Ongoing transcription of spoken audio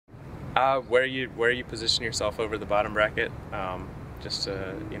Where you position yourself over the bottom bracket, just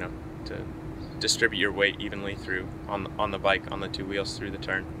to to distribute your weight evenly through on the bike, on the two wheels through the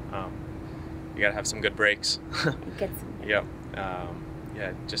turn. You gotta have some good brakes. Get some. Yep.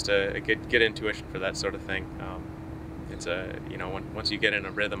 Yeah, just a good intuition for that sort of thing. It's a once you get in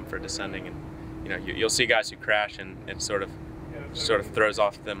a rhythm for descending, and you'll see guys who crash, and it sort of throws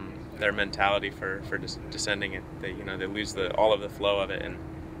off their mentality for descending. It they lose all of the flow of it, and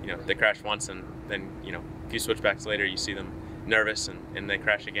they crash once, and then a few switchbacks later you see them nervous, and they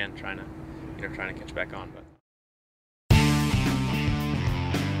crash again, trying to catch back on. But